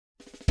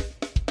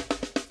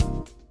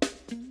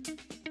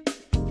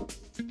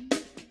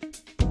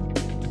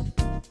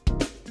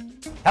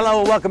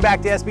Hello, welcome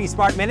back to SBE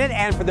Smart Minute,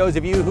 and for those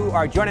of you who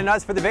are joining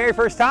us for the very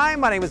first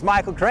time, my name is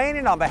Michael Crain,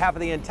 and on behalf of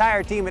the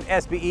entire team at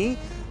SBE,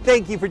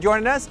 thank you for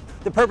joining us.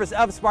 The purpose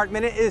of Smart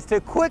Minute is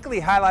to quickly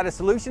highlight a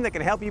solution that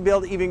can help you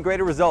build even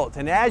greater results.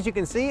 And as you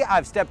can see,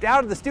 I've stepped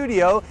out of the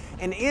studio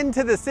and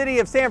into the city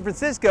of San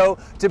Francisco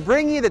to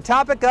bring you the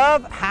topic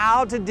of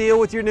how to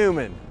deal with your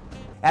Newman.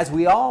 As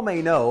we all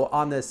may know,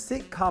 on the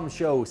sitcom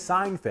show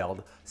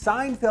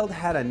Seinfeld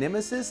had a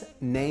nemesis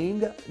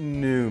named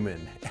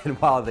Newman. And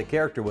while the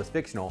character was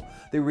fictional,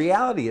 the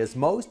reality is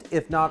most,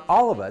 if not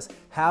all of us,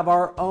 have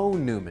our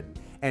own Newman.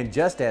 And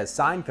just as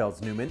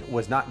Seinfeld's Newman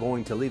was not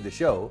going to leave the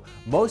show,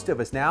 most of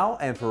us now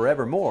and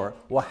forevermore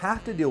will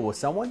have to deal with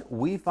someone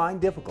we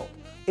find difficult.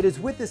 It is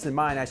with this in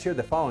mind I share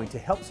the following to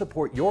help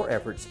support your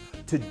efforts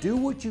to do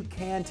what you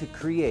can to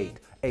create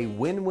a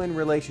win-win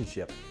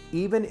relationship,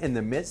 even in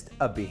the midst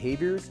of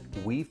behaviors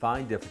we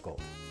find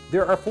difficult.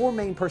 There are 4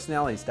 main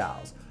personality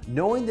styles.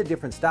 Knowing the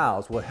different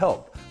styles will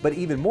help, but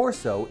even more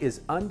so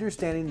is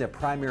understanding the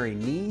primary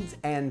needs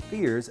and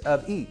fears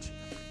of each.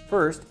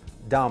 First,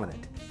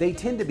 dominant. They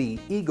tend to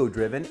be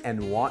ego-driven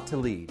and want to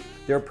lead.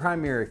 Their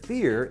primary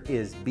fear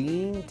is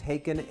being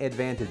taken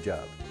advantage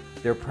of.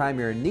 Their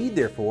primary need,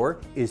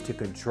 therefore, is to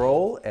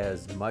control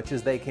as much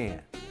as they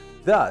can.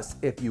 Thus,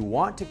 if you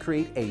want to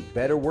create a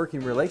better working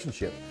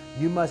relationship,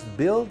 you must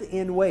build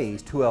in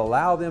ways to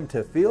allow them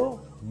to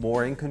feel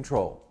more in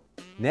control.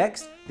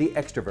 Next, the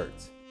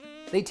extroverts.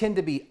 They tend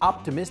to be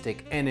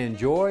optimistic and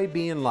enjoy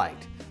being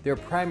liked. Their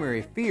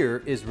primary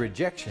fear is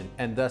rejection,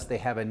 and thus they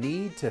have a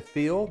need to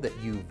feel that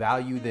you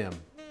value them.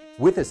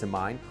 With this in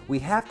mind, we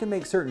have to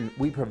make certain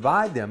we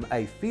provide them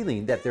a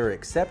feeling that they're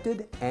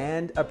accepted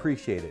and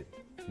appreciated.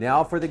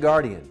 Now for the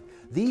guardian.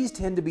 These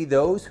tend to be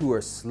those who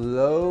are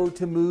slow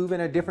to move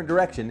in a different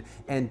direction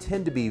and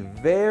tend to be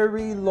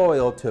very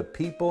loyal to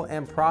people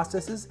and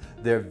processes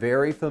they're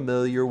very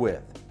familiar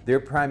with.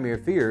 Their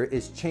primary fear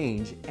is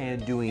change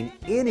and doing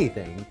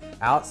anything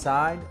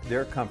outside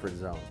their comfort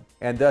zone.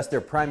 And thus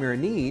their primary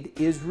need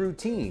is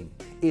routine.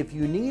 If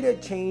you need a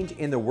change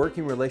in the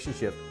working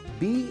relationship,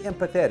 be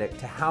empathetic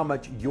to how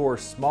much your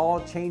small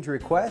change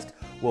request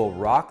will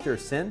rock their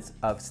sense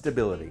of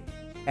stability.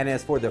 And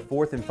as for the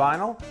fourth and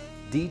final,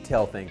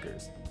 detail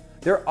thinkers.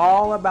 They're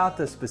all about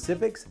the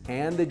specifics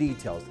and the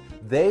details.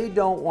 They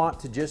don't want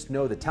to just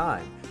know the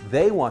time.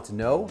 They want to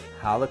know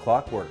how the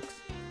clock works.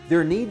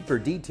 Their need for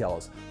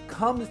details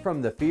comes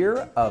from the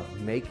fear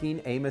of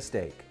making a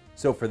mistake.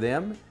 So for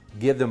them,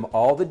 give them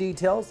all the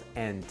details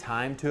and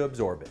time to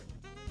absorb it.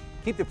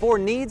 Keep the 4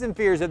 needs and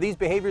fears of these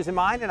behaviors in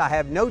mind, and I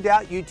have no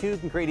doubt you too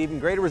can create even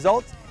greater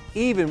results,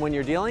 even when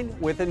you're dealing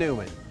with a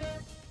Newman.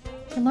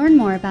 To learn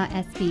more about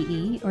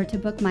SBE or to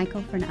book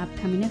Michael for an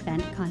upcoming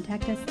event,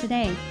 contact us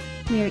today.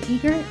 We are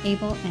eager,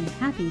 able, and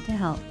happy to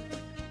help.